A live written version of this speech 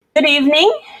Good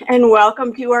evening and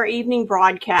welcome to our evening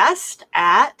broadcast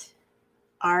at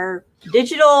our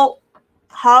digital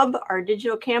hub, our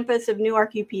digital campus of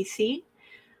Newark UPC.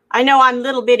 I know I'm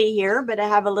little bitty here, but I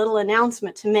have a little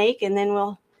announcement to make, and then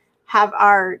we'll have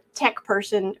our tech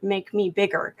person make me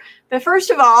bigger. But first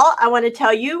of all, I want to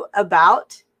tell you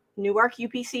about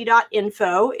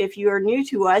newarkupc.info. If you are new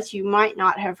to us, you might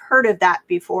not have heard of that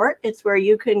before. It's where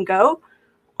you can go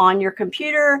on your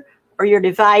computer or your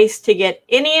device to get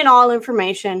any and all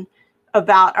information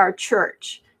about our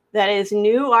church. That is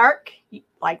Newark,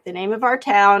 like the name of our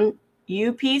town,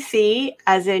 UPC,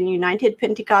 as in United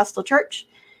Pentecostal Church,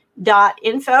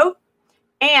 .info.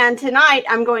 And tonight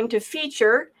I'm going to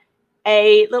feature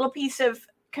a little piece of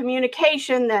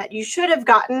communication that you should have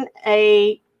gotten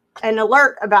an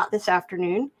alert about this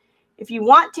afternoon. If you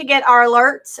want to get our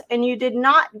alerts and you did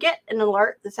not get an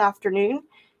alert this afternoon,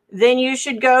 then you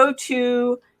should go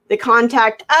to the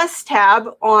Contact Us tab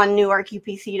on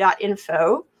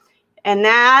newarkupc.info. And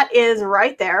that is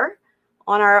right there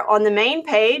on the main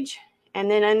page. And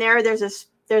then in there,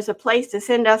 there's a place to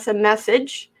send us a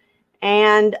message.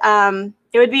 And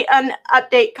it would be an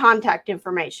update contact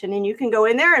information. And you can go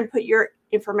in there and put your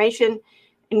information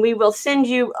and we will send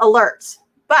you alerts.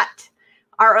 But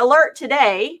our alert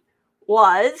today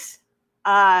was,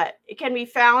 it can be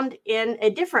found in a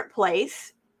different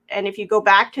place. And if you go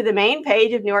back to the main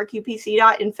page of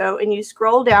newarkupc.info and you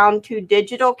scroll down to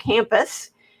Digital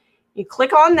Campus, you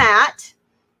click on that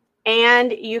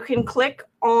and you can click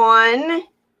on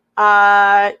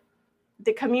the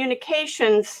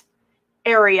communications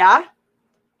area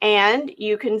and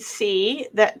you can see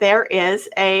that there is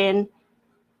a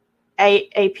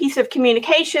piece of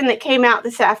communication that came out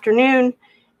this afternoon.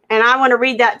 And I want to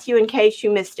read that to you in case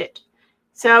you missed it.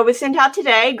 So it was sent out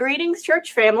today. Greetings,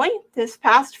 church family. This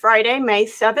past Friday, May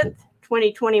 7th,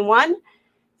 2021,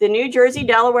 the New Jersey,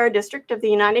 Delaware District of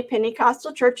the United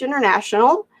Pentecostal Church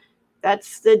International,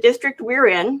 that's the district we're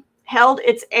in, held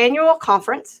its annual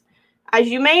conference. As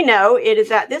you may know, it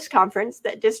is at this conference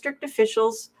that district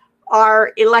officials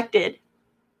are elected.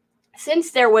 Since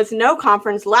there was no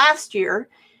conference last year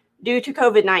due to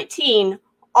COVID-19,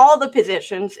 all the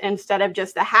positions, instead of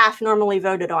just the half normally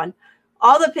voted on,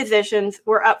 all the positions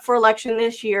were up for election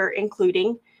this year,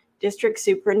 including district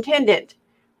superintendent.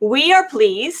 We are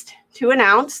pleased to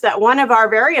announce that one of our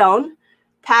very own,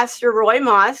 Pastor Roy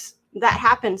Moss, that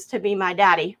happens to be my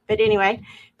daddy, but anyway,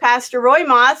 Pastor Roy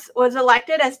Moss was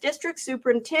elected as district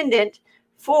superintendent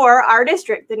for our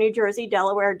district, the New Jersey,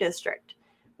 Delaware district.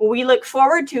 We look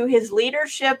forward to his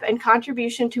leadership and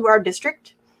contribution to our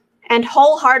district and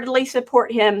wholeheartedly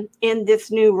support him in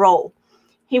this new role.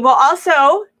 He will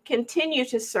also continue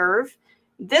to serve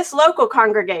this local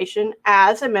congregation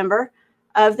as a member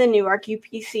of the Newark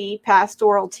UPC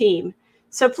pastoral team.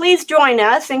 So please join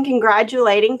us in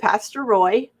congratulating Pastor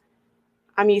Roy.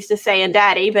 I'm used to saying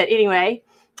daddy, but anyway,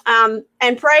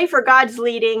 and pray for God's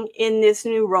leading in this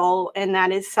new role, and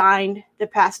that is signed the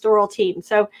pastoral team.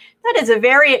 So that is a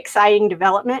very exciting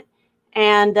development,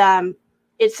 and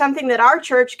it's something that our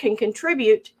church can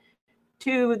contribute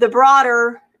to the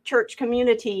broader church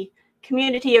community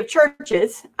of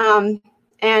churches,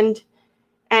 and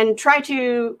try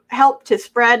to help to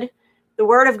spread the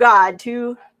word of God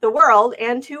to the world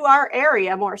and to our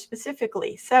area more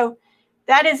specifically. So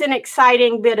that is an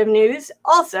exciting bit of news.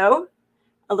 Also,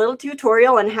 a little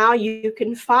tutorial on how you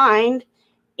can find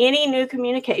any new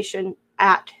communication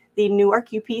at the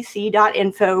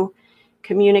newarkupc.info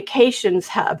communications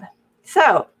hub.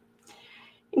 So,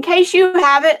 in case you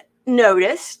haven't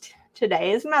noticed,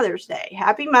 today is Mother's Day.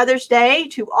 Happy Mother's Day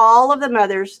to all of the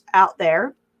mothers out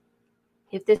there.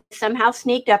 If this somehow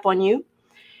sneaked up on you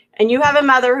and you have a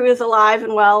mother who is alive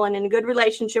and well and in a good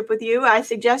relationship with you, I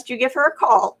suggest you give her a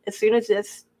call as soon as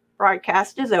this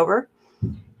broadcast is over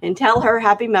and tell her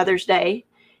Happy Mother's Day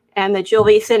and that you'll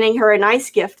be sending her a nice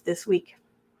gift this week.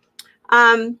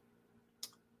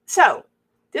 So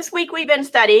this week we've been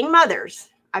studying mothers.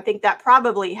 I think that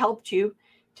probably helped you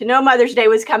to know Mother's Day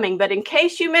was coming, but in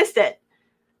case you missed it,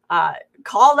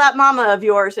 call that mama of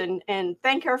yours and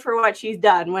thank her for what she's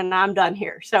done when I'm done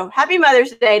here. So happy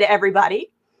Mother's Day to everybody.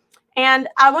 And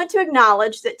I want to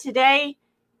acknowledge that today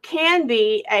can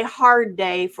be a hard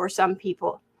day for some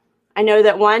people. I know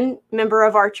that one member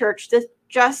of our church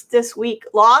just this week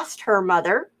lost her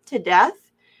mother to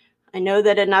death. I know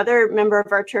that another member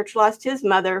of our church lost his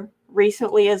mother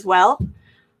recently as well.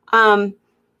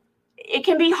 It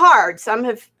can be hard. Some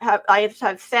have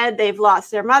said they've lost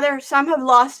their mother. Some have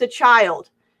lost a child.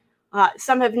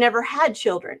 Some have never had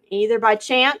children, either by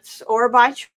chance or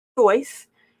by choice.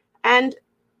 And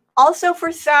also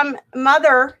for some,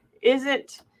 mother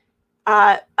isn't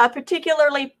a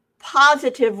particularly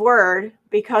positive word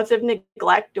because of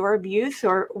neglect or abuse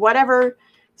or whatever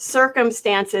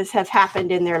circumstances have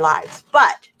happened in their lives.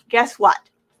 But guess what?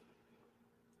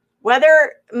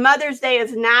 Whether Mother's Day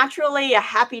is naturally a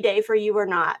happy day for you or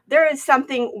not, there is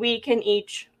something we can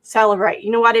each celebrate. You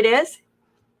know what it is?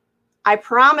 I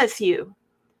promise you,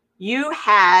 you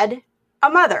had a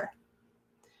mother.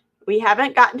 We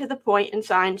haven't gotten to the point in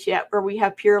science yet where we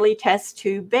have purely test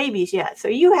tube babies yet. So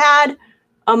you had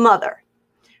a mother.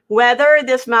 Whether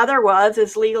this mother was,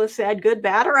 as Leela said, good,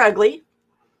 bad, or ugly,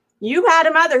 you had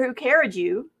a mother who carried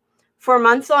you for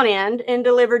months on end and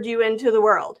delivered you into the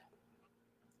world.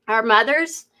 Our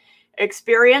mothers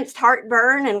experienced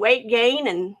heartburn and weight gain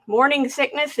and morning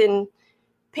sickness and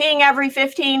peeing every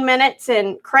 15 minutes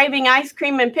and craving ice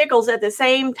cream and pickles at the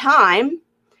same time.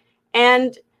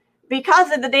 And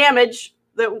because of the damage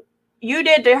that you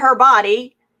did to her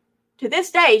body, to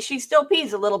this day, she still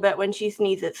pees a little bit when she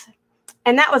sneezes.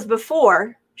 And that was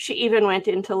before she even went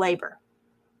into labor.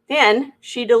 Then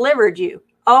she delivered you.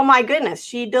 Oh my goodness,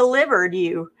 she delivered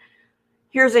you.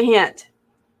 Here's a hint.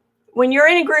 When you're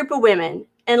in a group of women,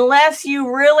 unless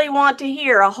you really want to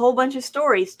hear a whole bunch of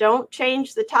stories, don't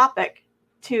change the topic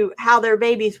to how their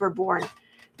babies were born,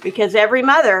 because every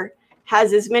mother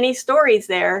has as many stories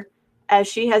there as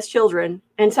she has children,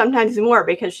 and sometimes more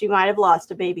because she might have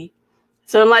lost a baby.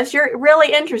 So unless you're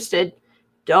really interested,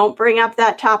 don't bring up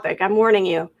that topic. I'm warning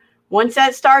you. Once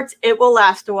that starts, it will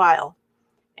last a while,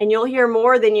 and you'll hear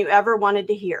more than you ever wanted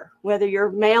to hear, whether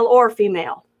you're male or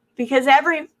female, because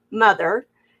every mother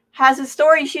has a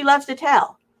story she loves to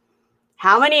tell.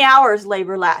 How many hours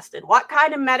labor lasted? What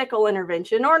kind of medical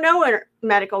intervention or no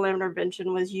medical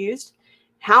intervention was used?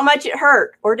 How much it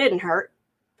hurt or didn't hurt?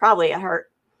 Probably it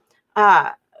hurt.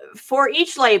 For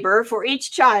each labor, for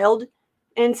each child,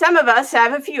 and some of us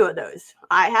have a few of those.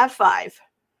 I have 5.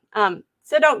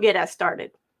 So don't get us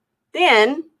started.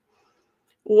 Then,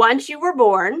 once you were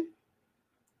born,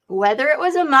 whether it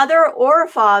was a mother or a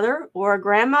father or a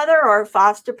grandmother or a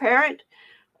foster parent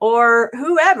or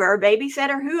whoever,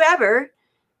 babysitter, whoever,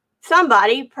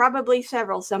 somebody, probably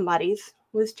several somebodies,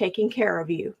 was taking care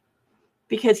of you,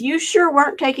 because you sure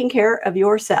weren't taking care of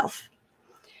yourself.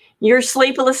 Your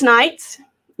sleepless nights,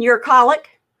 your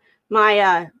colic.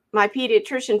 My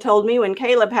pediatrician told me when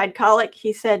Caleb had colic,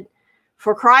 he said,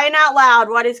 for crying out loud,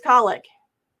 what is colic?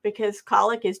 Because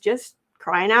colic is just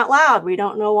crying out loud. We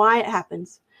don't know why it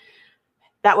happens.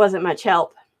 That wasn't much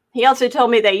help. He also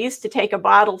told me they used to take a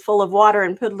bottle full of water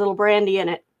and put a little brandy in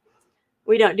it.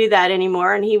 We don't do that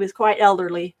anymore, and he was quite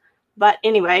elderly. But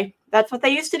anyway, that's what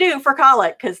they used to do for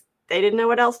colic because they didn't know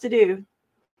what else to do.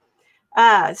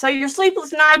 So your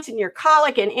sleepless nights and your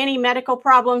colic and any medical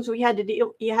problems you had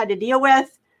to deal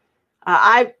with.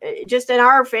 Just in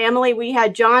our family, we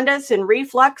had jaundice and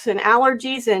reflux and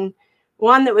allergies and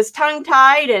one that was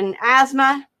tongue-tied and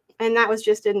asthma, and that was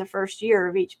just in the first year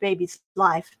of each baby's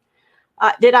life.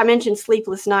 Did I mention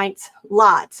sleepless nights?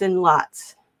 Lots and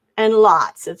lots and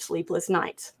lots of sleepless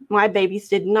nights. My babies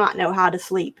did not know how to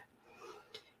sleep.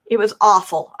 It was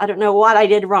awful. I don't know what I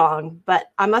did wrong,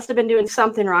 but I must have been doing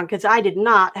something wrong because I did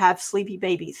not have sleepy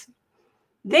babies.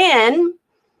 Then,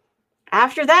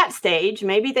 after that stage,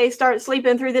 maybe they start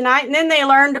sleeping through the night, and then they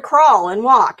learn to crawl and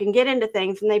walk and get into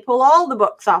things, and they pull all the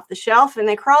books off the shelf, and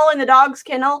they crawl in the dog's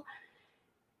kennel,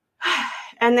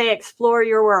 and they explore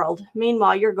your world.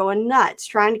 Meanwhile, you're going nuts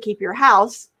trying to keep your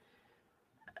house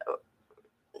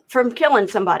from killing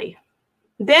somebody.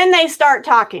 Then they start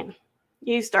talking.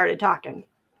 You started talking.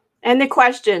 And the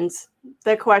questions,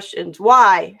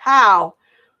 why, how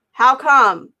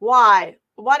come, why,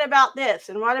 what about this,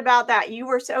 and what about that? You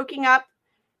were soaking up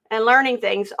and learning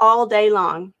things all day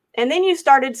long. And then you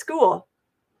started school.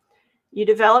 You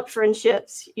developed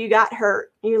friendships. You got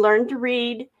hurt. You learned to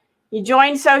read. You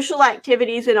joined social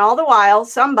activities, and all the while,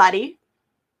 somebody,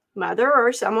 mother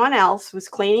or someone else, was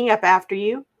cleaning up after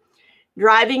you,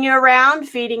 driving you around,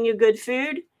 feeding you good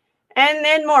food, and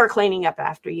then more cleaning up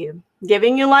after you,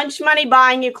 giving you lunch money,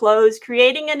 buying you clothes,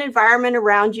 creating an environment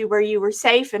around you where you were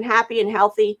safe and happy and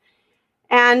healthy.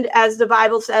 And as the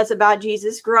Bible says about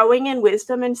Jesus, growing in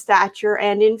wisdom and stature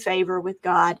and in favor with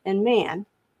God and man.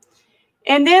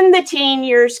 And then the teen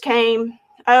years came.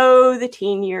 Oh, the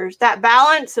teen years. That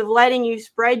balance of letting you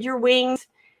spread your wings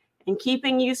and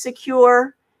keeping you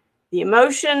secure. The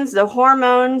emotions, the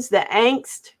hormones, the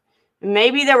angst.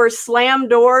 Maybe there were slammed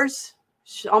doors.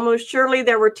 Almost surely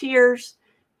there were tears.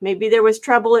 Maybe there was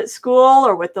trouble at school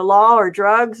or with the law or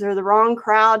drugs or the wrong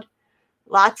crowd.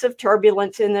 Lots of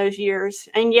turbulence in those years.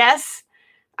 And yes,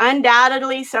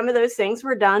 undoubtedly, some of those things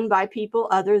were done by people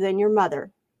other than your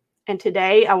mother. And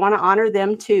today I want to honor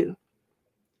them too.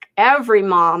 Every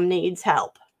mom needs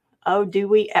help. Oh, do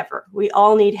we ever? We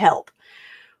all need help.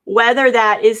 Whether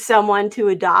that is someone to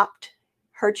adopt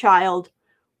her child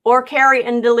or carry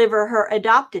and deliver her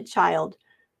adopted child,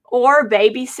 or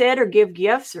babysit or give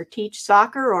gifts or teach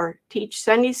soccer or teach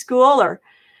Sunday school or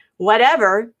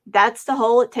whatever. That's the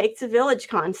whole it takes a village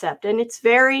concept. And it's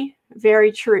very,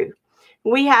 very true.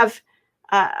 We have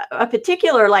a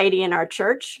particular lady in our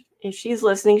church. If she's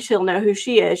listening, she'll know who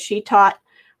she is. She taught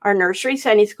our nursery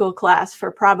Sunday school class for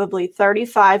probably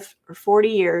 35 or 40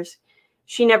 years.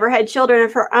 She never had children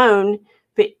of her own,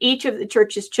 but each of the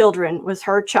church's children was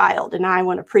her child, and I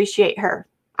want to appreciate her.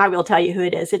 I will tell you who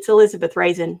it is. It's Elizabeth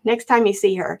Raisin. Next time you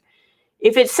see her,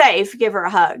 if it's safe, give her a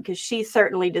hug, because she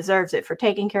certainly deserves it for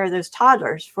taking care of those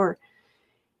toddlers for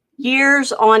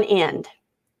years on end.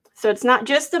 So it's not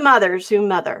just the mothers who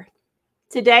mother.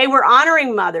 Today, we're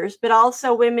honoring mothers, but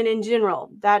also women in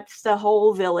general. That's the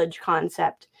whole village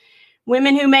concept.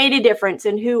 Women who made a difference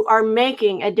and who are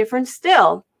making a difference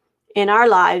still in our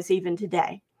lives even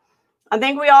today. I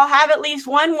think we all have at least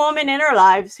one woman in our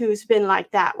lives who's been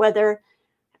like that, whether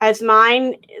as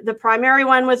mine, the primary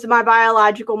one was my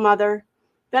biological mother,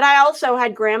 but I also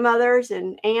had grandmothers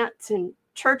and aunts and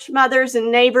church mothers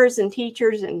and neighbors and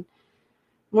teachers and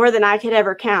more than I could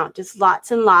ever count, just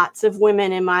lots and lots of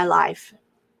women in my life.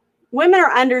 Women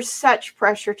are under such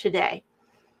pressure today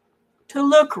to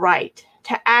look right,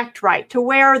 to act right, to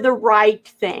wear the right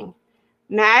thing.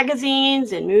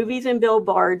 Magazines and movies and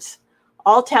billboards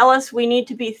all tell us we need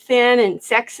to be thin and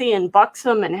sexy and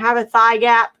buxom and have a thigh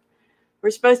gap. We're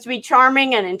supposed to be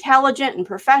charming and intelligent and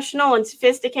professional and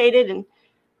sophisticated, and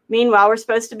meanwhile, we're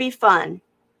supposed to be fun.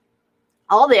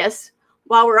 All this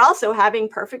while we're also having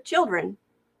perfect children,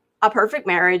 a perfect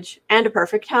marriage, and a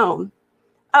perfect home.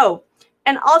 Oh,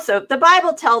 and also, the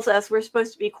Bible tells us we're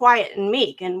supposed to be quiet and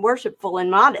meek and worshipful and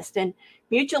modest and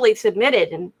mutually submitted.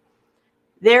 And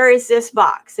there is this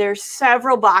box. There's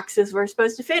several boxes we're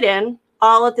supposed to fit in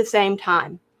all at the same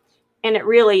time. And it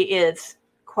really is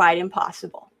quite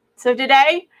impossible. So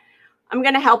today, I'm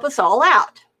going to help us all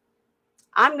out.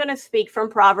 I'm going to speak from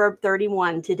Proverb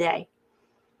 31 today.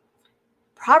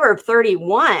 Proverb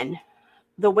 31,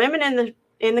 the women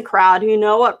in the crowd who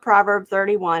know what Proverb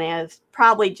 31 is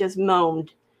probably just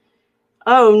moaned.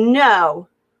 Oh no,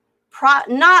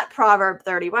 not Proverb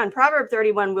 31. Proverb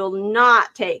 31 will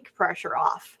not take pressure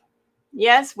off.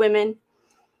 Yes, women,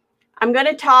 I'm going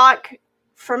to talk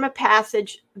from a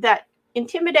passage that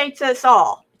intimidates us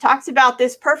all. It talks about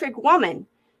this perfect woman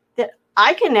that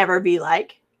I can never be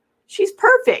like. She's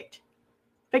perfect.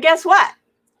 But guess what?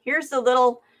 Here's the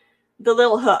little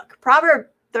hook. Proverb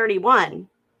 31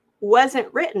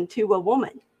 wasn't written to a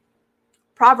woman.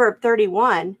 Proverb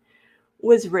 31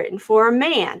 was written for a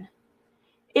man.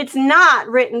 It's not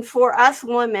written for us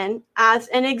women as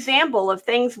an example of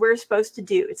things we're supposed to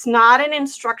do. It's not an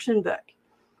instruction book.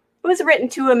 It was written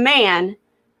to a man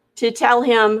to tell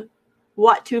him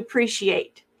what to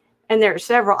appreciate. And there are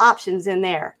several options in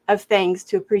there of things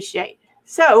to appreciate.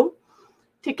 So,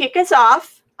 to kick us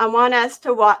off, I want us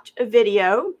to watch a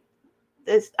video.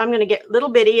 I'm going to get little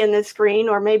bitty in this screen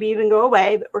or maybe even go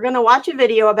away, but we're going to watch a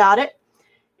video about it.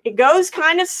 It goes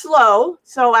kind of slow.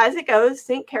 So as it goes,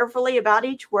 think carefully about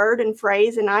each word and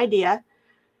phrase and idea.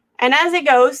 And as it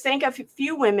goes, think of a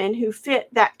few women who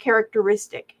fit that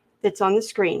characteristic that's on the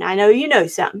screen. I know you know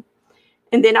some.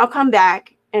 And then I'll come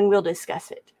back and we'll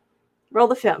discuss it. Roll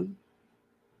the film.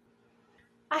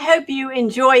 I hope you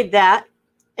enjoyed that.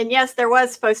 And yes, there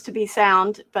was supposed to be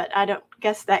sound, but I don't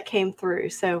guess that came through.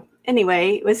 So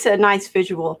anyway, it was a nice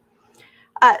visual.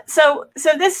 So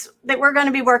this that we're going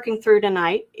to be working through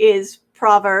tonight is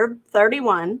Proverb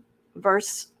 31,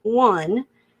 verse 1,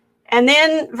 and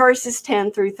then verses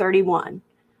 10 through 31.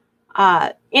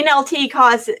 NLT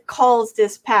calls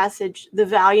this passage the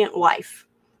valiant wife.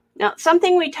 Now,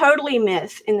 something we totally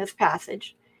miss in this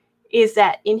passage is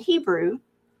that in Hebrew,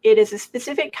 it is a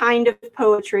specific kind of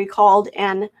poetry called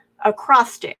an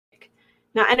acrostic.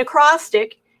 Now, an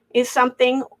acrostic is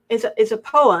a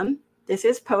poem. This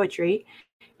is poetry.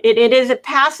 It is a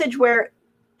passage where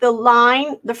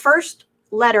the first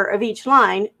letter of each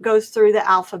line goes through the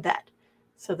alphabet.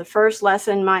 So the first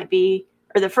line might be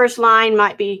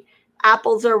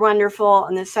apples are wonderful,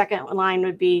 and the second line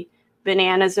would be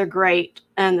bananas are great,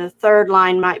 and the third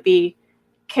line might be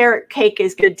carrot cake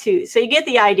is good too. So you get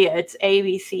the idea. It's A,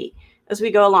 B, C as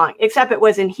we go along, except it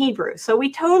was in Hebrew. So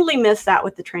we totally missed that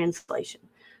with the translation.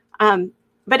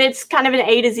 But it's kind of an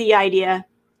A to Z idea,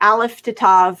 Aleph to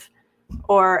Tav,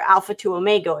 or Alpha to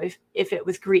Omega if it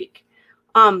was Greek.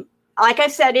 Like I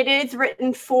said, it is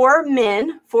written for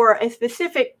men for a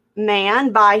specific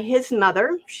man by his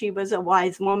mother. She was a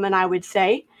wise woman, I would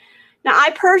say. Now,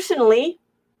 I personally,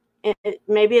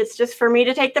 maybe it's just for me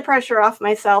to take the pressure off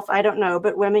myself, I don't know,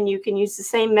 but women, you can use the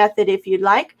same method if you'd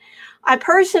like. I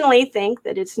personally think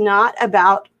that it's not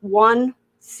about one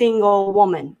single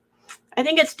woman. I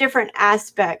think it's different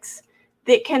aspects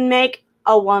that can make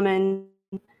a woman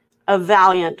a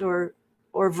valiant or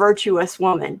virtuous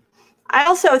woman. I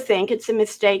also think it's a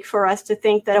mistake for us to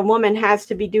think that a woman has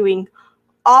to be doing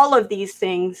all of these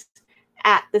things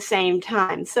at the same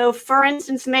time. So, for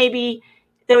instance, maybe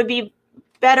there would be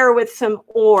better with some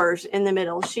oars in the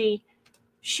middle.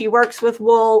 She works with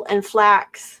wool and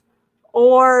flax,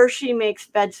 or she makes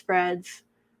bedspreads,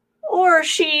 or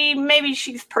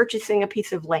she's purchasing a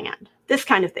piece of land, this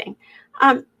kind of thing.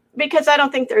 Because I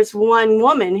don't think there's one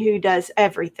woman who does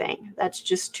everything. That's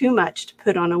just too much to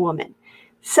put on a woman.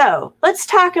 So let's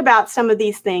talk about some of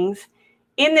these things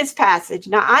in this passage.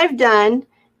 Now, I've done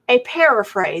a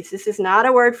paraphrase. This is not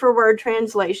a word-for-word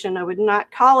translation. I would not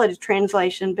call it a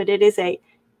translation, but it is a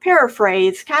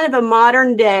paraphrase, kind of a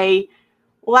modern day,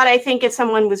 what I think if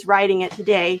someone was writing it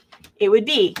today, it would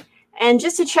be. And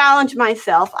just to challenge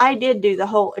myself, I did do the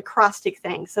whole acrostic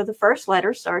thing. So the first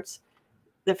letter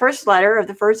the first letter of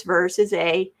the first verse is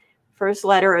A, first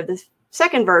letter of the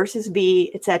second verse is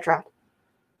B, etc.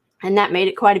 And that made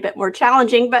it quite a bit more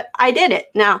challenging, but I did it.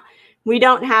 Now, we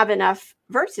don't have enough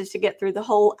verses to get through the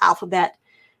whole alphabet,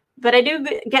 but I do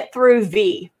get through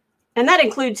V, and that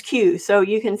includes Q, so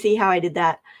you can see how I did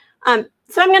that.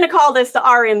 So I'm going to call this the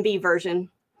RMB version,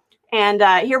 and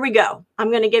here we go. I'm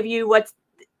going to give you what's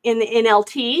in the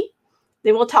NLT,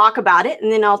 then we'll talk about it,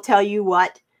 and then I'll tell you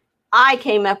what I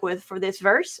came up with for this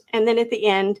verse, and then at the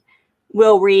end,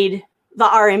 we'll read the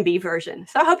RMB version.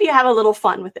 So I hope you have a little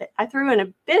fun with it. I threw in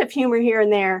a bit of humor here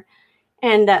and there,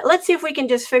 and let's see if we can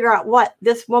just figure out what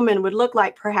this woman would look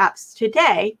like perhaps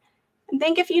today, and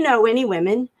think if you know any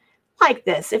women like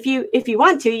this. If you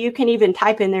want to, you can even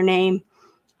type in their name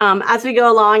as we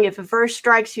go along. If a verse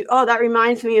strikes you, oh, that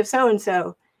reminds me of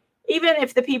so-and-so. Even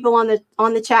if the people on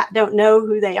the chat don't know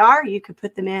who they are, you could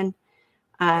put them in,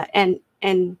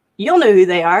 and you'll know who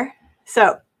they are.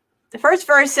 So the first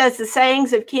verse says, the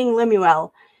sayings of King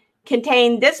Lemuel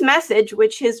contain this message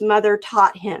which his mother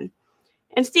taught him.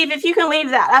 And Steve, if you can leave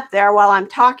that up there while I'm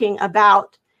talking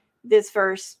about this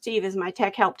verse. Steve is my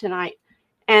tech help tonight.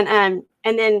 And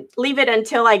then leave it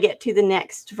until I get to the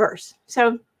next verse.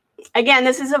 So again,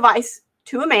 this is advice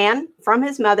to a man from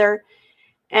his mother,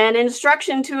 an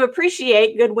instruction to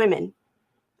appreciate good women,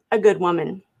 a good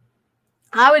woman.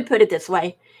 I would put it this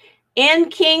way. In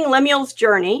King Lemuel's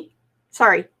journal,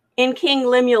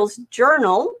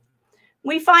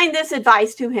 we find this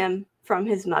advice to him from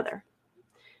his mother.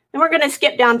 And we're going to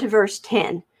skip down to verse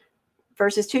 10.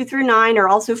 Verses 2 through 9 are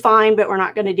also fine, but we're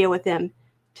not going to deal with them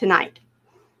tonight.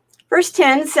 Verse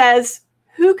 10 says,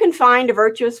 who can find a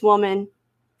virtuous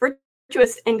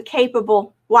and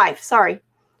capable wife?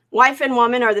 Wife and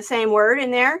woman are the same word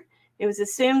in there. It was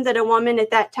assumed that a woman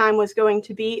at that time was going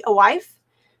to be a wife.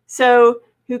 So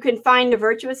who can find a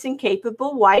virtuous and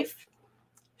capable wife?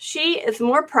 She is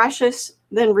more precious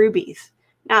than rubies.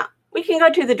 Now, we can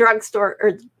go to the drugstore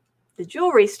or the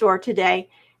jewelry store today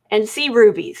and see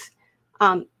rubies.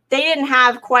 They didn't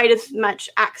have quite as much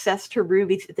access to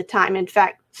rubies at the time. In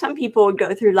fact, some people would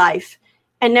go through life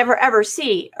and never ever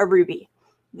see a ruby.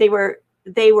 They were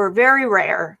very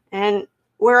rare. And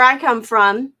where I come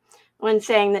from, one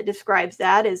saying that describes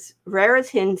that is rare as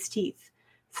hen's teeth.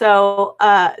 So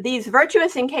these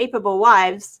virtuous and capable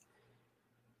wives,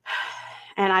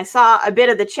 and I saw a bit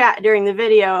of the chat during the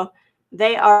video,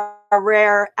 they are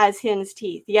rare as hen's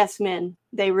teeth. Yes, men,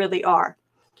 they really are.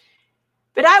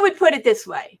 But I would put it this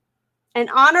way. An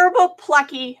honorable,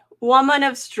 plucky woman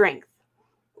of strength.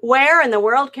 Where in the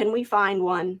world can we find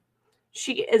one?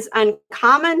 She is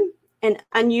uncommon and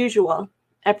unusual,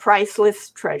 a priceless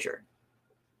treasure.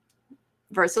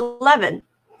 Verse 11.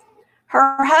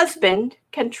 Her husband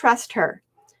can trust her,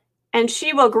 and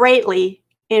she will greatly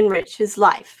enrich his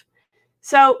life.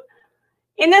 So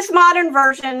in this modern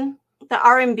version, the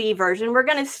RMB version, we're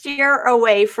going to steer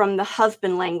away from the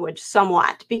husband language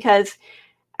somewhat because,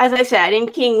 as I said, in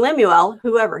King Lemuel,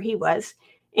 whoever he was,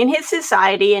 in his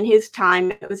society, in his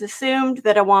time, it was assumed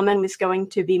that a woman was going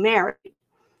to be married.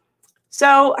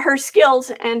 So her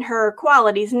skills and her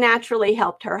qualities naturally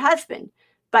helped her husband.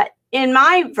 But in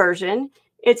my version,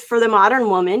 it's for the modern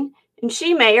woman, and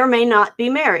she may or may not be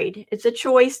married. It's a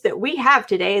choice that we have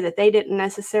today that they didn't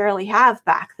necessarily have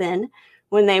back then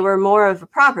when they were more of a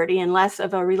property and less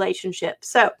of a relationship.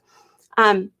 So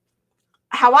how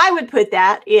I would put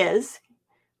that is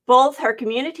both her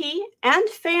community and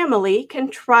family can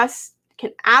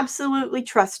can absolutely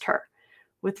trust her.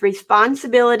 With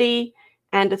responsibility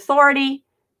and authority,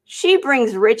 she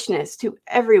brings richness to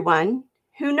everyone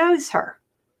who knows her.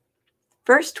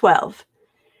 Verse 12,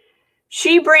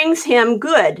 she brings him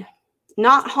good,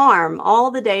 not harm,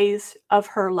 all the days of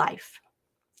her life.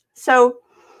 So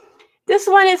this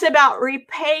one is about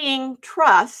repaying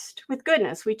trust with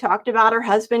goodness. We talked about her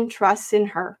husband trusts in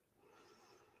her.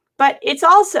 But it's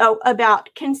also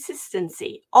about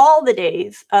consistency all the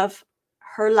days of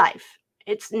her life.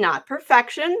 It's not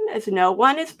perfection, as no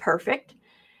one is perfect,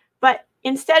 but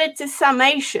instead it's a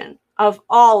summation of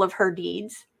all of her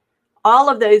deeds. All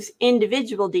of those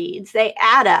individual deeds, they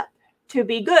add up to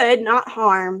be good, not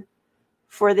harm,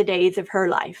 for the days of her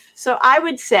life. So I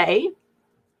would say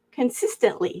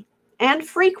consistently and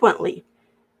frequently,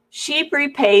 she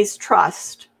repays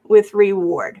trust with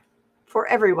reward for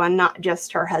everyone, not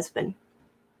just her husband.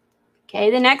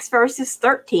 Okay, the next verse is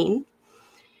 13.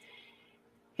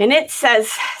 And it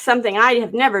says something I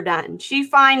have never done. She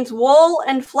finds wool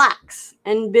and flax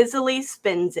and busily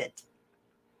spins it.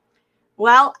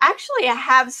 Well, actually, I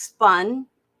have spun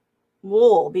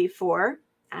wool before.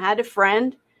 I had a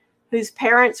friend whose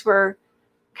parents were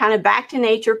kind of back to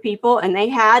nature people, and they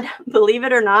had, believe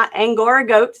it or not, Angora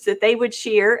goats that they would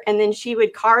shear, and then she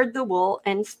would card the wool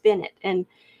and spin it. And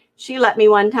she let me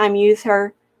one time use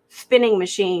her spinning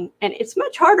machine, and it's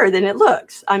much harder than it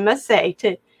looks, I must say,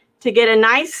 to get a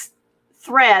nice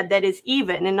thread that is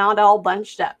even and not all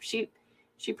bunched up. She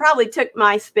probably took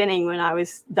my spinning when I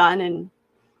was done and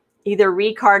either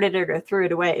recarded it or threw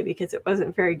it away because it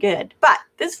wasn't very good. But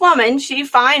this woman, she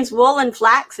finds wool and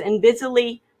flax and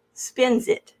busily spins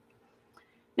it.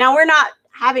 Now, we're not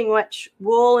having much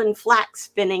wool and flax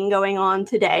spinning going on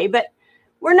today, but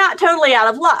we're not totally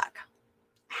out of luck.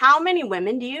 How many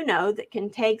women do you know that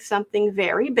can take something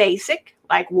very basic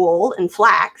like wool and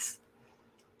flax,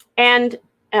 and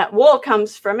wool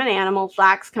comes from an animal,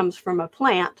 flax comes from a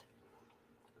plant,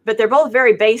 but they're both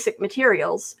very basic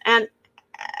materials. And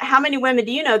how many women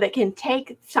do you know that can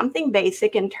take something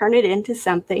basic and turn it into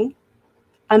something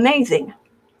amazing?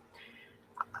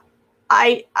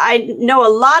 I know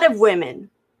a lot of women,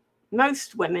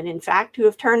 most women, in fact, who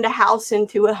have turned a house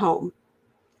into a home.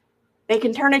 They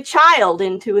can turn a child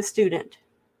into a student.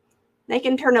 They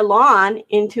can turn a lawn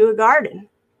into a garden.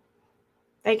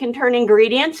 They can turn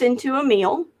ingredients into a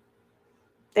meal.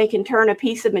 They can turn a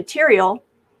piece of material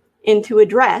into a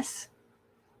dress.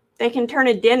 They can turn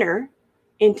a dinner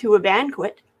into a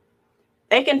banquet.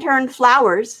 They can turn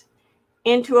flowers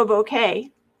into a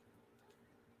bouquet.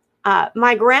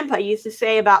 My grandpa used to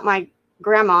say about my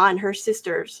grandma and her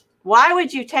sisters, why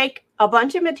would you take a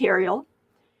bunch of material,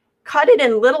 cut it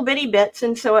in little bitty bits,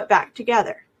 and sew it back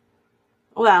together?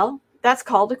 Well, that's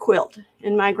called a quilt.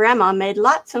 And my grandma made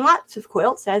lots and lots of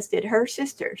quilts, as did her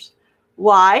sisters.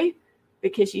 Why?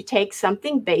 Because you take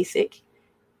something basic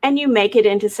and you make it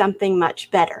into something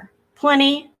much better.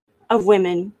 Plenty of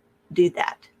women do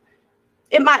that.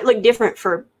 It might look different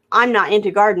for, I'm not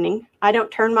into gardening. I don't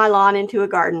turn my lawn into a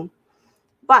garden.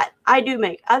 But I do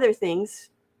make other things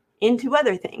into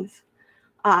other things.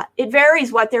 It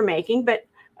varies what they're making, but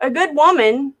a good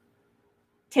woman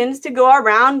tends to go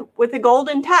around with a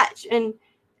golden touch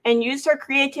and use her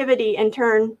creativity and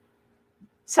turn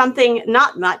something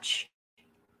not much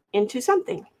into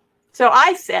something. So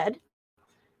I said,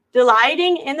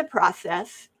 delighting in the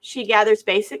process, she gathers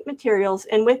basic materials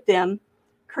and with them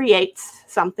creates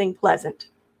something pleasant.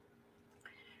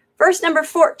 Verse number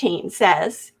 14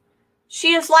 says,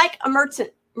 she is like a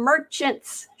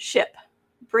merchant's ship,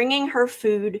 bringing her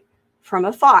food from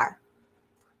afar.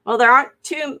 Well, there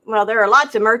are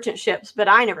lots of merchant ships, but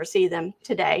I never see them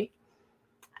today.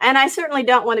 And I certainly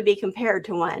don't want to be compared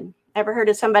to one. Ever heard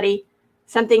of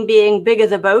something being big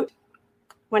as a boat?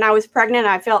 When I was pregnant,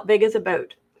 I felt big as a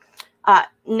boat.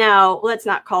 No, let's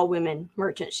not call women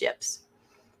merchant ships.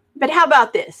 But how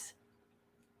about this?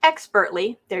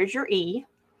 Expertly, there's your E.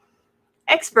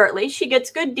 Expertly, she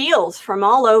gets good deals from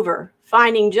all over,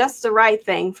 finding just the right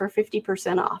thing for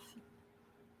 50% off.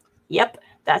 Yep,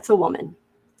 that's a woman.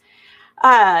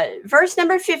 Verse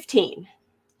number 15.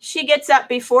 She gets up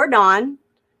before dawn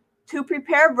to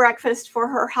prepare breakfast for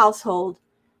her household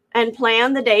and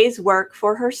plan the day's work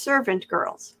for her servant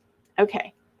girls.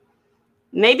 Okay,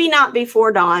 maybe not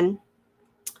before dawn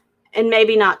and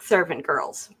maybe not servant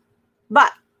girls,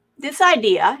 but this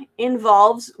idea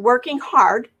involves working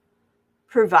hard,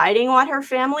 providing what her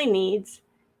family needs,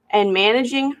 and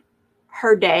managing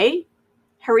her day,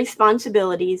 her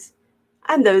responsibilities,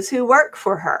 and those who work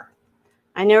for her.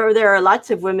 I know there are lots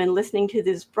of women listening to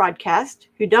this broadcast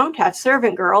who don't have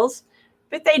servant girls,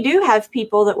 but they do have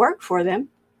people that work for them.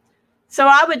 So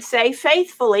I would say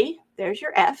faithfully, there's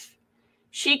your F.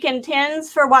 She contends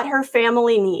for what her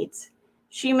family needs.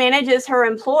 She manages her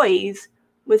employees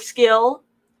with skill,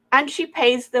 and she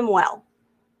pays them well.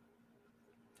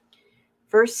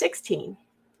 Verse 16,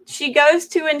 she goes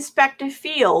to inspect a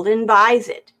field and buys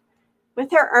it.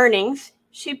 With her earnings,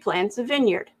 she plants a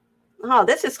vineyard. Oh,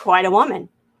 this is quite a woman.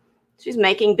 She's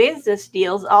making business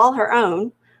deals all her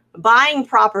own, buying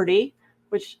property,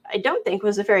 which I don't think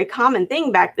was a very common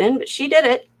thing back then, but she did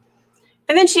it.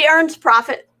 And then she earns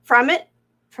profit from it,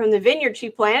 from the vineyard she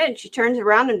planted, and she turns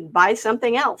around and buys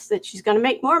something else that she's going to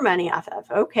make more money off of.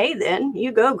 Okay, then,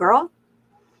 you go, girl.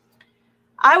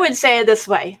 I would say it this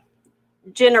way.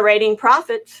 Generating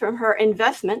profits from her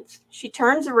investments, she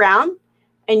turns around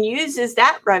and uses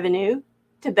that revenue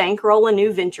to bankroll a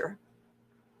new venture.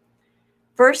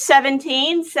 Verse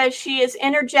 17 says she is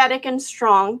energetic and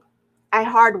strong, a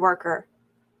hard worker.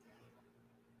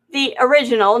 The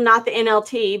original, not the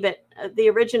NLT, but the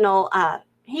original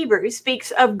Hebrew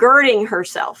speaks of girding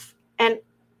herself. And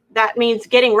that means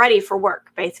getting ready for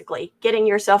work, basically, getting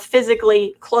yourself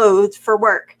physically clothed for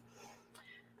work.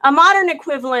 A modern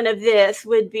equivalent of this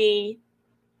would be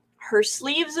her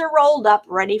sleeves are rolled up,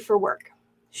 ready for work.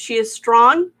 She is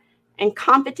strong and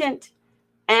competent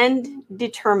and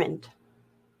determined.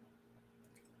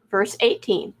 Verse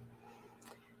 18.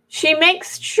 She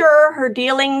makes sure her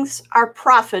dealings are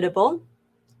profitable.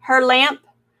 Her lamp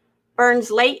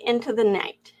burns late into the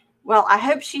night. Well, I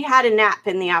hope she had a nap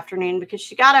in the afternoon because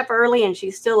she got up early and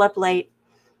she's still up late.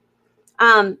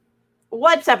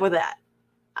 What's up with that?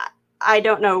 I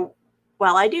don't know.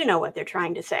 Well, I do know what they're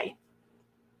trying to say.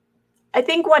 I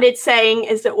think what it's saying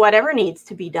is that whatever needs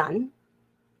to be done,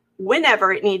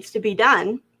 whenever it needs to be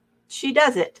done, she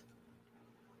does it.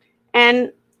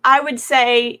 And I would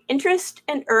say interest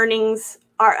and earnings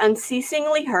are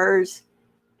unceasingly hers,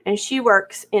 and she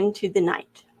works into the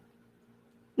night.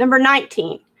 Number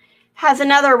 19 has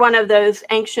another one of those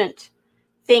ancient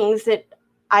things that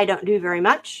I don't do very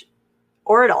much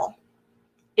or at all.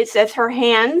 It says her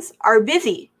hands are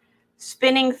busy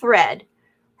spinning thread,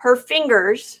 her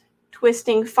fingers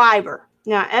twisting fiber.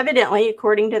 Now, evidently,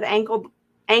 according to the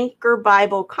Anchor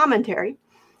Bible commentary,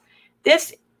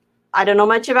 this, I don't know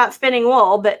much about spinning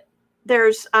wool, but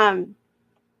there's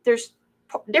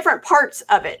different parts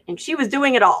of it, and she was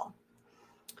doing it all.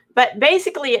 But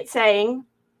basically, it's saying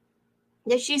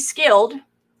that she's skilled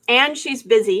and she's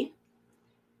busy,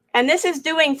 and this is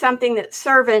doing something that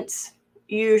servants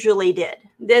usually did.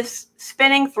 This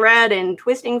spinning thread and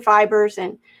twisting fibers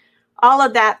and all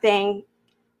of that thing,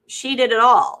 she did it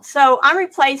all. So I'm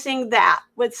replacing that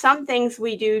with some things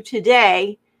we do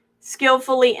today,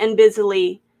 skillfully and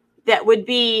busily, that would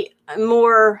be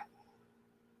more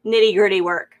nitty-gritty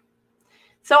work.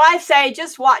 So I say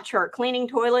just watch her cleaning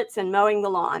toilets and mowing the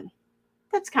lawn.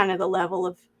 That's kind of the level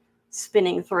of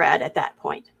spinning thread at that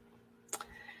point.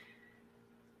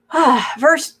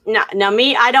 Now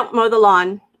me, I don't mow the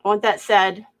lawn. I want that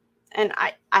said. And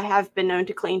I have been known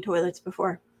to clean toilets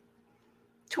before.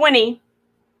 20,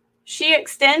 she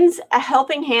extends a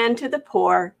helping hand to the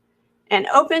poor and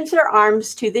opens her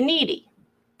arms to the needy.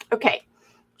 Okay,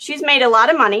 she's made a lot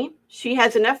of money. She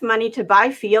has enough money to buy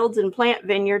fields and plant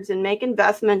vineyards and make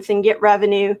investments and get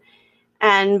revenue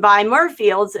and buy more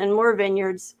fields and more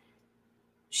vineyards.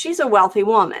 She's a wealthy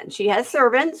woman. She has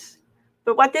servants.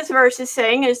 But what this verse is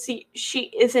saying is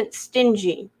she isn't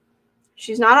stingy.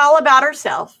 She's not all about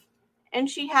herself. And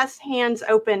she has hands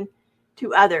open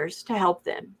to others to help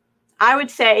them. I would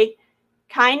say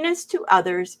kindness to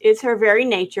others is her very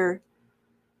nature.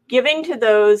 Giving to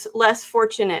those less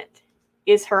fortunate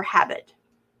is her habit.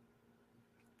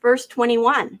 Verse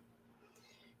 21.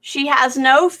 She has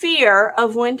no fear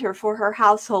of winter for her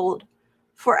household,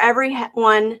 for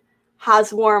everyone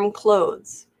has warm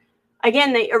clothes.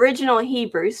 Again, the original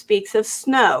Hebrew speaks of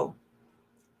snow.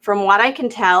 From what I can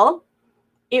tell,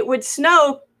 it would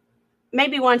snow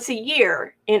maybe once a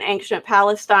year in ancient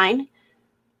Palestine,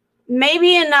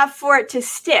 maybe enough for it to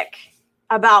stick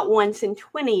about once in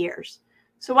 20 years.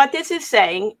 So what this is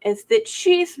saying is that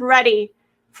she's ready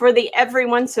for the every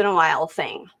once in a while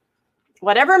thing.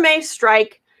 Whatever may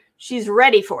strike, she's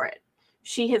ready for it.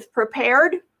 She has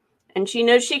prepared, and she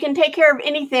knows she can take care of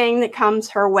anything that comes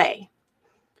her way.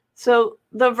 So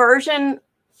the version,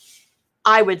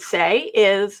 I would say,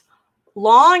 is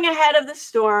long ahead of the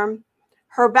storm,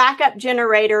 her backup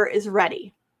generator is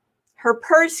ready. Her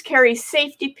purse carries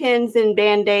safety pins and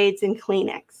Band-Aids and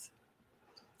Kleenex.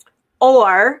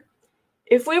 Or,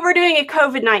 if we were doing a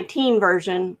COVID-19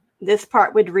 version, this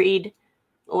part would read,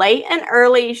 late and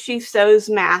early she sews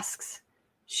masks.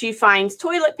 She finds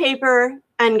toilet paper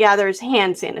and gathers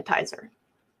hand sanitizer.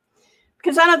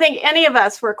 because I don't think any of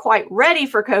us were quite ready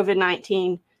for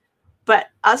COVID-19, but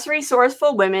us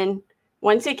resourceful women,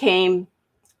 once it came,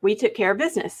 we took care of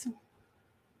business.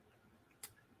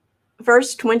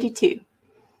 Verse 22.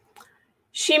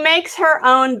 She makes her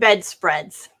own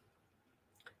bedspreads.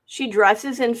 She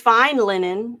dresses in fine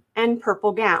linen and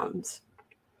purple gowns.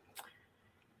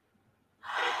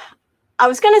 I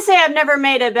was going to say I've never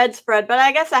made a bedspread, but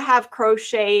I guess I have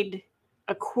crocheted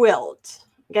a quilt.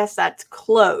 I guess that's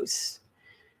close.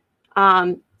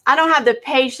 I don't have the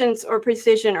patience or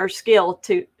precision or skill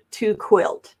to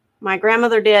quilt. My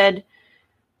grandmother did,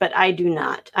 but I do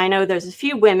not. I know there's a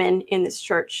few women in this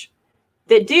church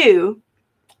that do,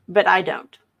 but I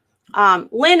don't.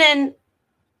 Linen,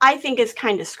 I think, is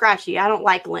kind of scratchy. I don't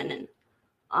like linen,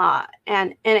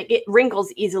 and it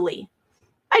wrinkles easily.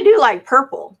 I do like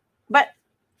purple, but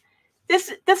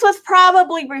this was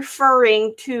probably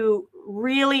referring to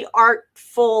really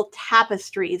artful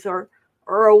tapestries or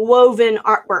a woven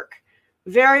artwork.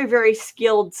 Very, very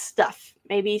skilled stuff.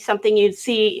 Maybe something you'd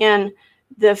see in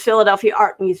the Philadelphia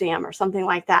Art Museum or something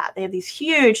like that. They have these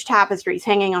huge tapestries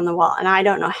hanging on the wall, and I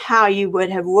don't know how you would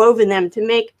have woven them to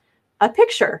make a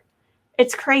picture.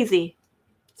 It's crazy.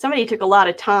 Somebody took a lot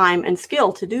of time and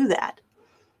skill to do that.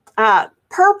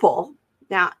 Purple.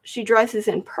 Now, she dresses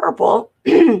in purple.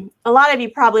 A lot of you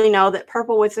probably know that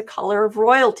purple was the color of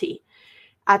royalty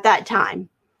at that time.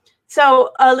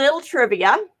 So a little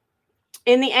trivia.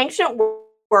 In the ancient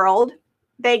world,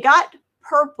 they got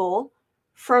purple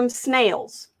from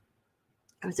snails.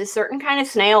 It was a certain kind of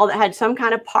snail that had some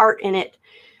kind of part in it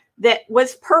that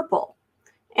was purple.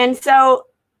 And so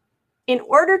in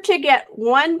order to get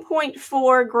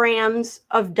 1.4 grams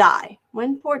of dye,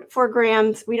 1.4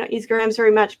 grams, we don't use grams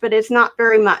very much, but it's not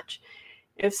very much.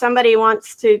 If somebody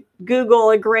wants to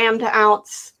Google a gram to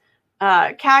ounce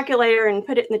calculator and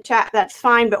put it in the chat, that's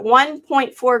fine. But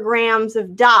 1.4 grams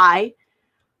of dye,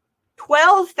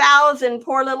 12,000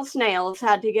 poor little snails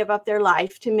had to give up their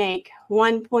life to make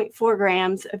 1.4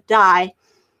 grams of dye.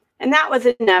 And that was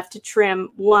enough to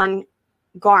trim one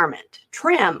garment.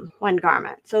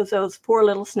 So those poor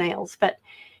little snails. But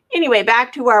anyway,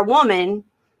 back to our woman.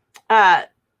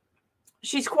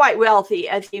 She's quite wealthy,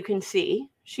 as you can see.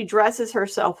 She dresses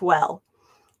herself well.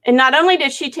 And not only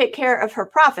does she take care of her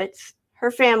prophets,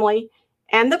 her family,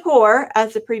 and the poor,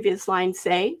 as the previous lines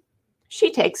say,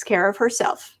 she takes care of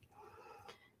herself.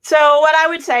 So what I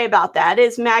would say about that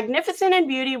is magnificent in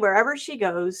beauty wherever she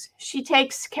goes, she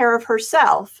takes care of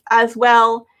herself as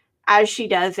well as she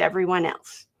does everyone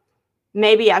else.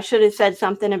 Maybe I should have said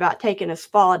something about taking a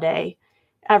spa day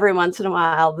every once in a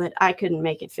while, but I couldn't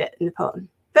make it fit in the poem.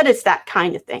 But it's that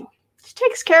kind of thing. She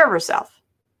takes care of herself.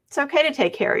 It's okay to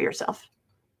take care of yourself.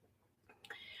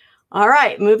 All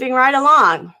right, moving right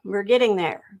along. We're getting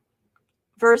there.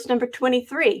 Verse number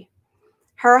 23.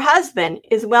 Her husband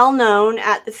is well known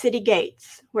at the city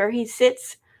gates, where he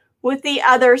sits with the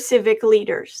other civic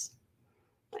leaders.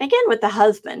 Again, with the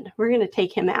husband, we're going to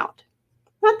take him out.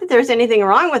 Not that there's anything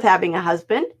wrong with having a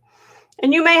husband.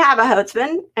 And you may have a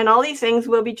husband, and all these things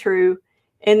will be true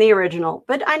in the original.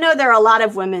 But I know there are a lot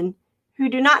of women who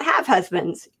do not have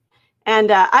husbands.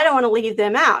 And I don't want to leave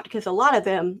them out because a lot of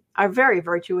them are very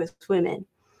virtuous women.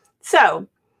 So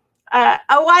a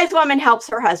wise woman helps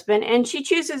her husband, and she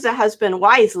chooses a husband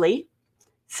wisely.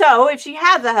 So if she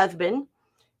has a husband,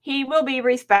 he will be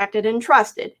respected and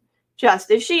trusted, just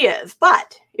as she is.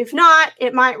 But if not,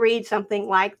 it might read something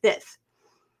like this.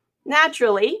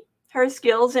 Naturally, her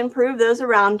skills improve those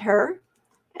around her,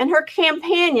 and her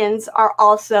companions are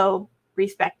also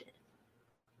respected.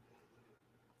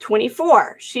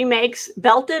 24, she makes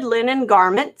belted linen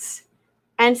garments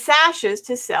and sashes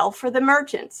to sell for the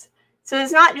merchants. So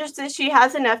it's not just that she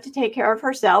has enough to take care of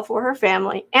herself or her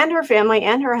family and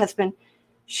her husband.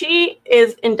 She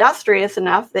is industrious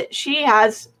enough that she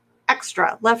has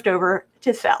extra left over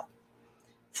to sell.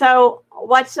 So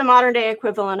what's the modern day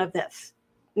equivalent of this?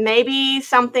 Maybe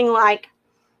something like,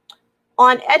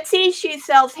 on Etsy, she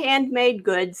sells handmade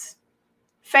goods.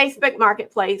 Facebook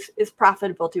Marketplace is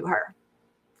profitable to her.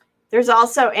 There's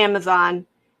also Amazon,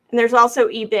 and there's also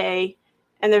eBay,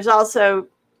 and there's also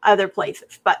other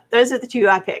places. But those are the two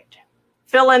I picked.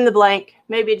 Fill in the blank.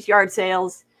 Maybe it's yard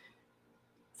sales,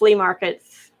 flea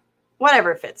markets,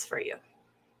 whatever fits for you.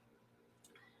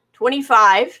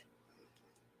 25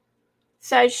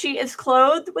 says she is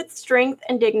clothed with strength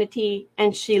and dignity,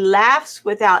 and she laughs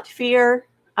without fear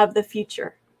of the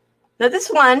future. Now this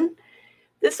one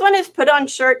is put on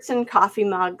shirts and coffee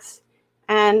mugs.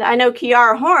 And I know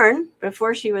Kiara Horn,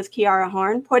 before she was Kiara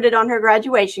Horn, put it on her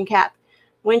graduation cap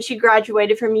when she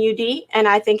graduated from UD, and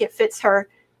I think it fits her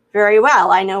very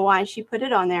well. I know why she put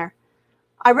it on there.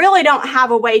 I really don't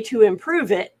have a way to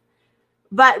improve it,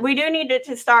 but we do need it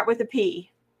to start with a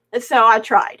P. So I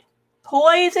tried.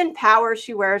 Poise and power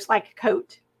she wears like a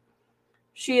coat.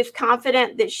 She is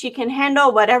confident that she can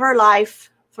handle whatever life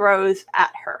throws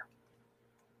at her.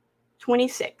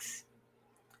 26.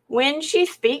 When she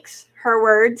speaks, her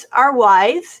words are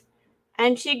wise,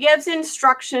 and she gives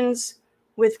instructions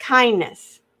with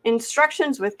kindness.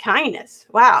 Instructions with kindness.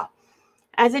 Wow.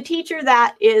 As a teacher,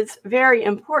 that is very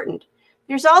important.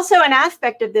 There's also an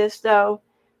aspect of this, though,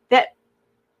 that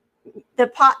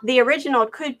the original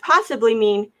could possibly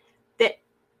mean that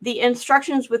the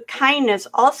instructions with kindness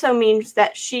also means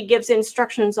that she gives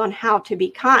instructions on how to be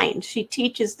kind. She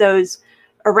teaches those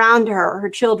around her, her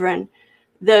children,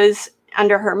 those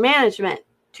under her management,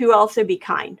 to also be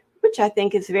kind, which I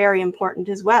think is very important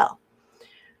as well.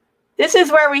 This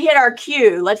is where we hit our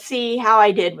cue. Let's see how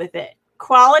I did with it.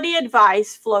 Quality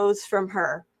advice flows from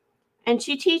her, and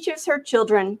she teaches her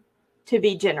children to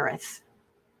be generous.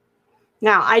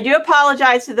 Now, I do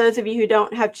apologize to those of you who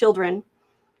don't have children,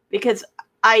 because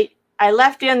I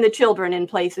left in the children in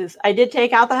places. I did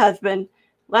take out the husband,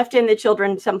 left in the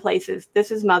children some places.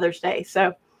 This is Mother's Day.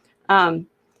 So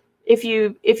if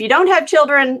you don't have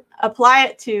children, apply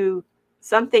it to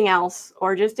something else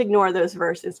or just ignore those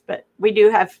verses. But we do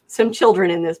have some children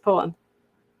in this poem.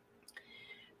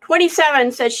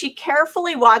 27 says she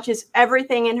carefully watches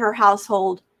everything in her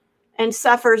household and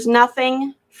suffers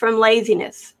nothing from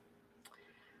laziness.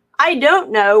 I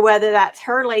don't know whether that's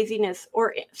her laziness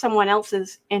or someone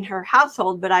else's in her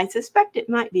household, but I suspect it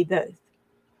might be both.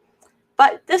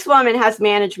 But this woman has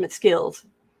management skills.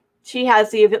 She has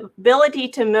the ability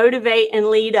to motivate and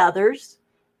lead others,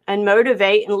 and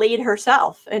motivate and lead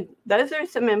herself. And those are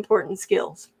some important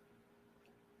skills.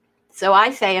 So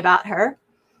I say about her,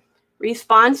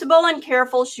 responsible and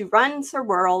careful, she runs her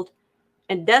world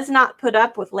and does not put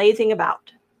up with lazing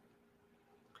about.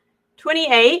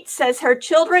 28 says her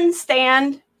children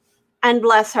stand and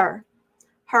bless her.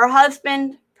 Her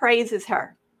husband praises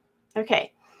her.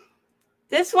 Okay,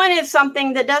 this one is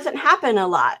something that doesn't happen a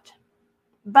lot.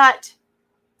 But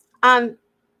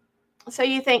so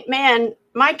you think, man,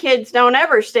 my kids don't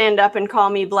ever stand up and call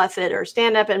me blessed or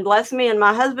stand up and bless me, and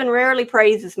my husband rarely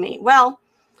praises me. Well,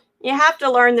 you have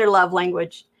to learn their love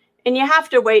language, and you have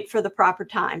to wait for the proper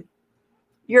time.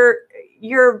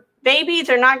 Your babies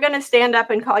are not going to stand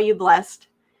up and call you blessed,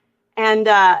 and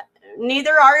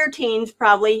neither are your teens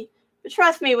probably. But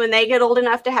trust me, when they get old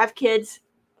enough to have kids,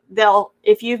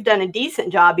 if you've done a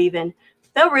decent job even,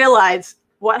 they'll realize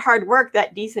what hard work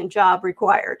that decent job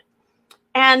required.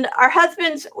 And our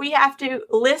husbands, we have to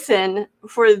listen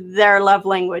for their love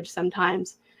language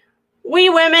sometimes. We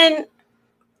women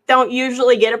don't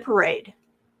usually get a parade,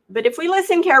 but if we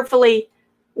listen carefully,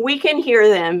 we can hear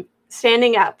them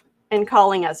standing up and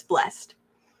calling us blessed.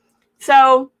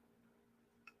 So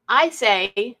I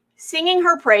say, singing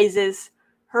her praises,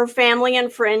 her family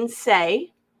and friends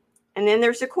say, and then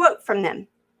there's a quote from them.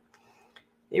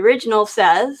 The original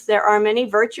says, there are many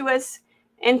virtuous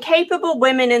and capable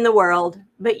women in the world,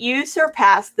 but you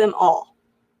surpass them all.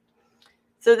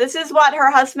 So this is what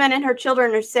her husband and her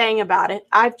children are saying about it.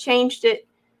 I've changed it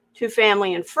to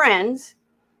family and friends.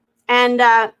 And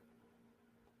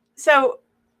so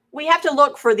we have to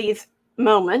look for these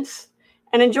moments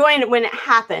and enjoy it when it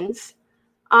happens.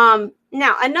 Now,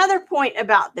 another point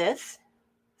about this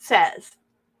says,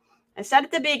 I said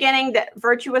at the beginning that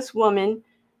virtuous women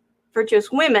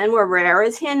were rare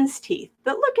as hen's teeth.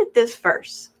 But look at this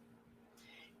verse.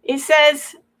 It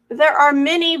says, there are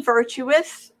many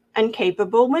virtuous and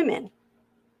capable women.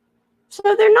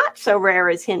 So they're not so rare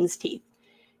as hen's teeth.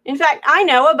 In fact, I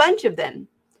know a bunch of them.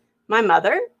 My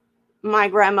mother, my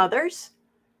grandmothers,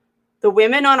 the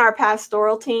women on our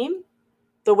pastoral team,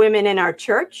 the women in our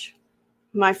church,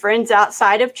 my friends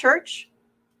outside of church.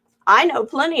 I know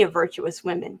plenty of virtuous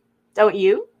women. Don't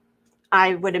you?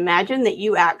 I would imagine that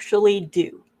you actually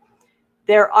do.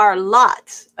 There are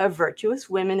lots of virtuous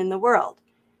women in the world.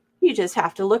 You just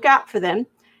have to look out for them,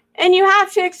 and you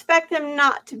have to expect them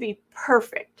not to be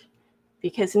perfect,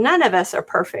 because none of us are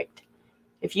perfect.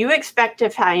 If you expect to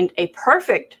find a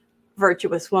perfect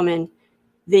virtuous woman,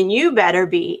 then you better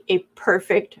be a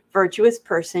perfect virtuous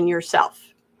person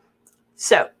yourself.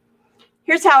 So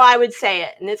here's how I would say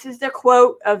it, and this is the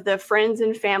quote of the friends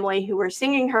and family who were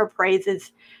singing her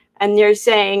praises. And they're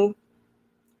saying,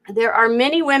 there are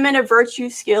many women of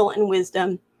virtue, skill, and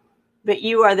wisdom, but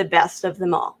you are the best of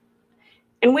them all.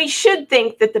 And we should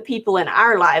think that the people in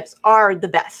our lives are the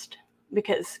best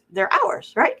because they're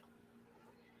ours, right?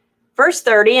 Verse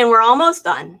 30, and we're almost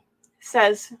done,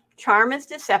 says, charm is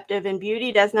deceptive and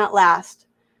beauty does not last,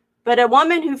 but a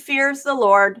woman who fears the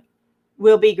Lord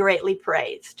will be greatly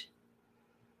praised.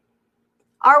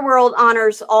 Our world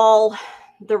honors all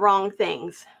the wrong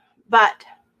things, but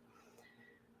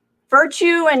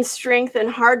virtue and strength and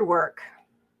hard work,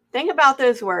 think about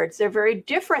those words. They're very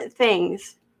different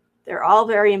things. They're all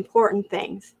very important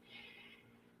things.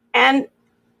 And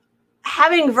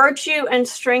having virtue and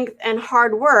strength and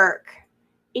hard work,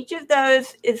 each of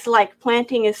those is like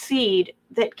planting a seed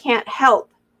that can't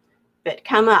help but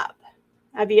come up.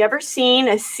 Have you ever seen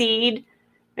a seed,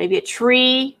 maybe a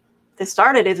tree that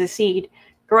started as a seed,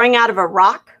 growing out of a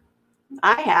rock?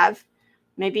 I have.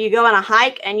 Maybe you go on a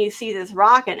hike and you see this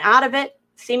rock, and out of it,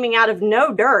 seeming out of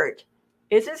no dirt,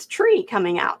 is this tree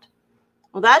coming out.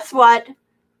 Well, that's what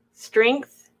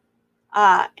strength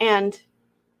and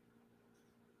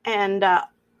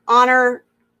honor,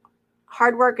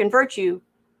 hard work, and virtue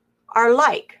are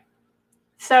like.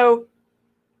 So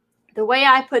the way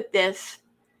I put this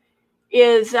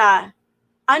is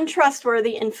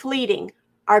untrustworthy and fleeting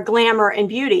are glamour and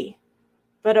beauty,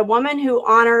 but a woman who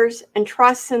honors and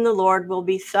trusts in the Lord will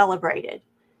be celebrated.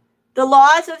 The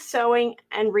laws of sowing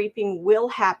and reaping will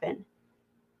happen,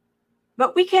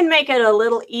 but we can make it a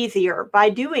little easier by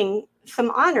doing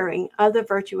some honoring of the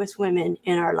virtuous women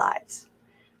in our lives.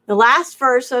 The last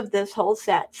verse of this whole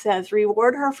set says,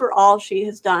 "Reward her for all she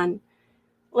has done.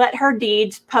 Let her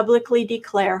deeds publicly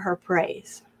declare her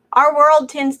praise." Our world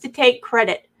tends to take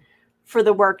credit for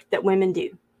the work that women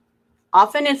do.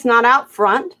 Often it's not out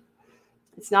front.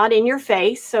 It's not in your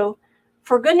face. So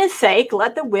for goodness sake,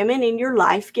 let the women in your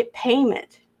life get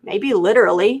payment. Maybe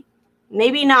literally,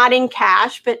 maybe not in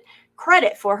cash, but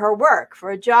credit for her work,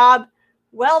 for a job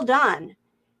well done.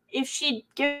 If she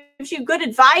gives you good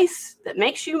advice that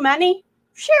makes you money,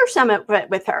 share some of it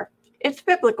with her. It's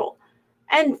biblical.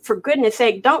 And for goodness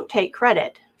sake, don't take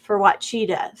credit for what she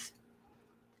does.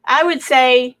 I would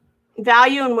say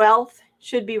value and wealth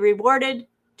should be rewarded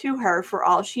to her for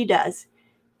all she does.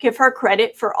 Give her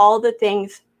credit for all the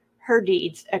things her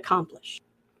deeds accomplish.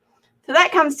 So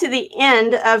that comes to the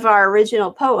end of our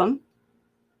original poem.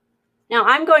 Now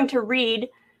I'm going to read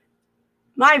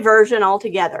my version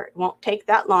altogether. It won't take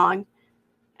that long,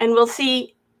 and we'll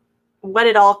see what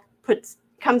it all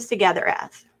comes together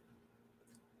as.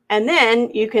 And then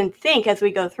you can think as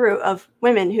we go through of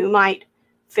women who might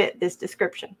fit this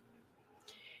description.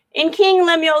 In King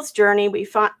Lemuel's journey,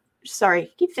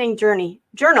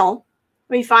 journal,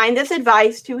 we find this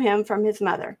advice to him from his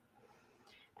mother.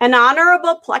 An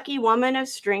honorable, plucky woman of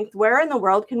strength, where in the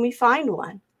world can we find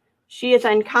one? She is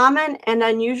uncommon and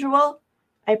unusual,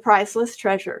 a priceless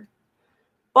treasure.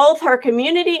 Both her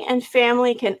community and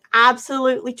family can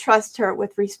absolutely trust her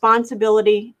with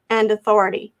responsibility and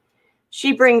authority.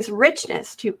 She brings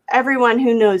richness to everyone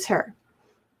who knows her.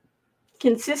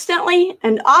 Consistently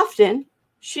and often,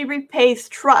 she repays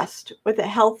trust with a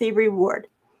healthy reward.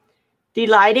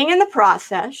 Delighting in the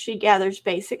process, she gathers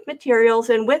basic materials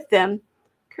and with them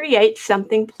creates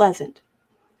something pleasant.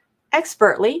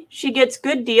 Expertly, she gets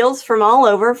good deals from all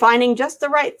over, finding just the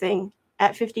right thing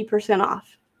at 50%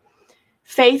 off.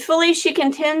 Faithfully, she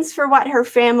contends for what her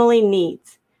family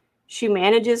needs. She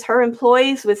manages her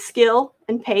employees with skill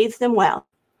and pays them well.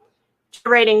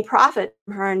 Generating profit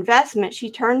from her investment, she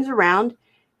turns around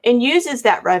and uses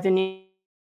that revenue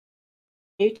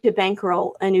to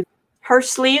bankroll a new. Her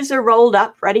sleeves are rolled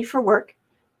up, ready for work.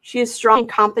 She is strong and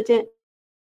competent.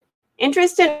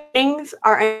 Interest in things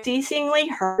are unceasingly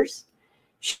hers.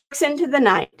 She works into the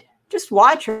night. Just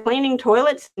watch her cleaning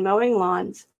toilets and mowing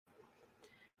lawns.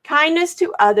 Kindness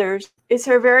to others is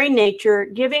her very nature.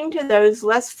 Giving to those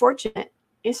less fortunate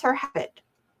is her habit.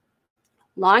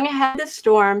 Long ahead of the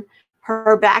storm,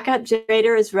 her backup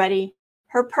generator is ready.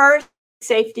 Her purse,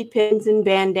 safety pins, and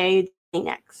Band-Aids,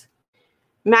 Kleenex.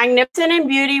 Magnificent in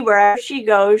beauty, wherever she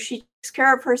goes, she takes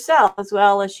care of herself as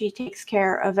well as she takes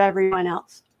care of everyone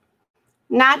else.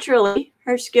 Naturally,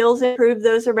 her skills improve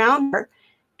those around her,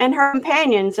 and her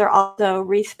companions are also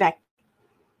respected.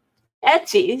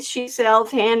 Etsy, she sells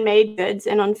handmade goods,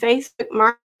 and on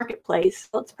Facebook Marketplace,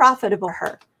 it's profitable for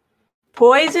her.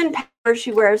 Poise and power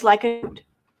she wears like a coat.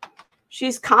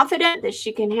 She's confident that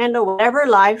she can handle whatever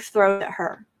life throws at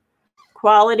her.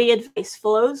 Quality advice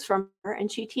flows from her,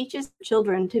 and she teaches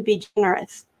children to be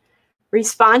generous.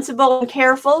 Responsible and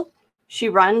careful, she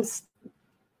runs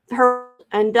her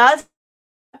and does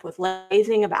with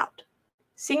lazing about.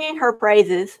 Singing her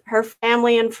praises, her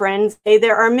family and friends say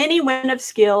there are many women of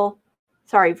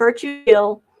virtue,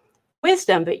 skill,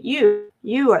 wisdom, but you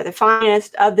are the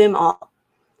finest of them all.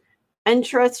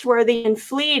 Untrustworthy and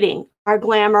fleeting are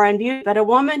glamour and beauty, but a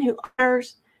woman who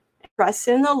honors and trusts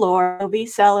in the Lord will be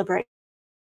celebrated.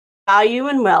 Value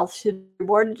and wealth should be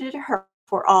rewarded to her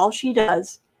for all she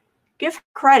does. Give her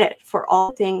credit for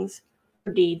all things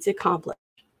her deeds accomplished.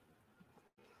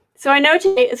 So I know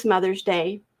today is Mother's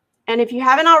Day, and if you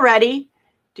haven't already,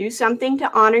 do something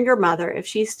to honor your mother if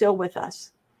she's still with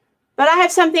us. But I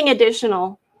have something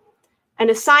additional,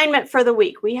 an assignment for the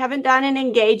week. We haven't done an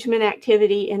engagement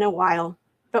activity in a while,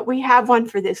 but we have one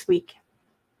for this week.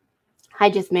 I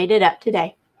just made it up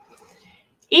today.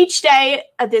 Each day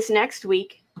of this next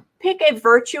week, pick a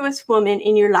virtuous woman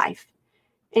in your life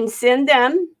and send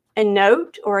them a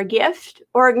note or a gift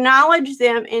or acknowledge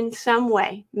them in some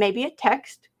way, maybe a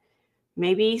text,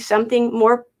 maybe something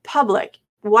more public,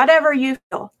 whatever you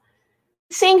feel.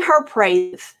 Sing her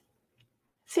praise.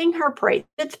 Sing her praise.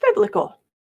 It's biblical.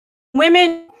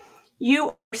 Women, you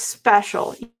are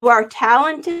special. You are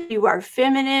talented. You are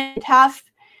feminine, tough.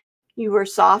 You are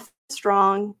soft,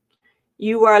 strong.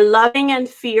 You are loving and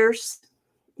fierce.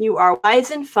 You are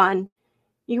wise and fun.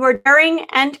 You are daring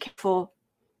and careful.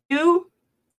 You,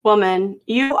 woman,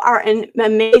 you are an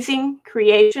amazing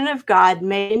creation of God,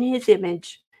 made in his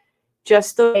image,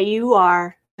 just the way you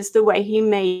are, just the way he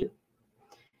made you.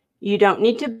 You don't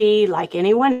need to be like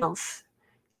anyone else.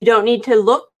 You don't need to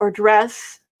look or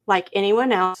dress like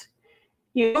anyone else.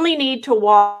 You only need to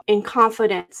walk in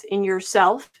confidence in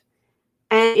yourself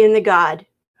and in the God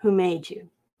who made you.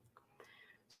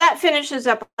 That finishes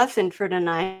up our lesson for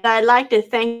tonight. I'd like to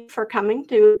thank you for coming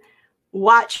to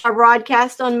watch our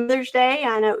broadcast on Mother's Day.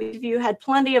 I know each of you had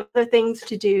plenty of other things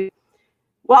to do.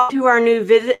 Welcome to our new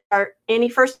visit,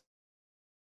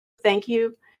 thank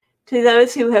you to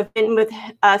those who have been with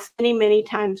us many, many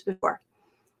times before.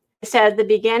 I said at the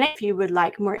beginning, if you would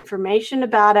like more information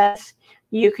about us,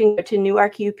 you can go to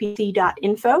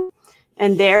newarkupc.info,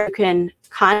 and there you can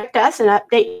contact us and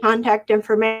update contact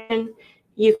information.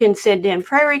 You can send in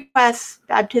prayer requests,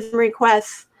 baptism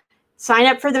requests, sign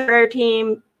up for the prayer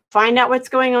team, find out what's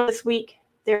going on this week.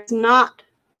 There's not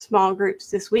small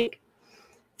groups this week.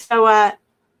 So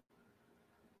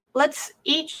let's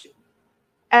each,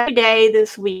 every day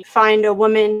this week, find a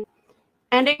woman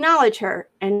and acknowledge her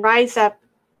and rise up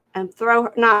and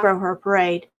not throw her a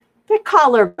parade, but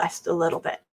call her blessed a little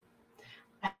bit.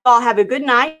 All have a good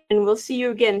night, and we'll see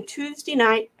you again Tuesday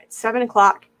night at 7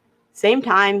 o'clock, same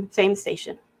time, same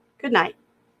station. Good night.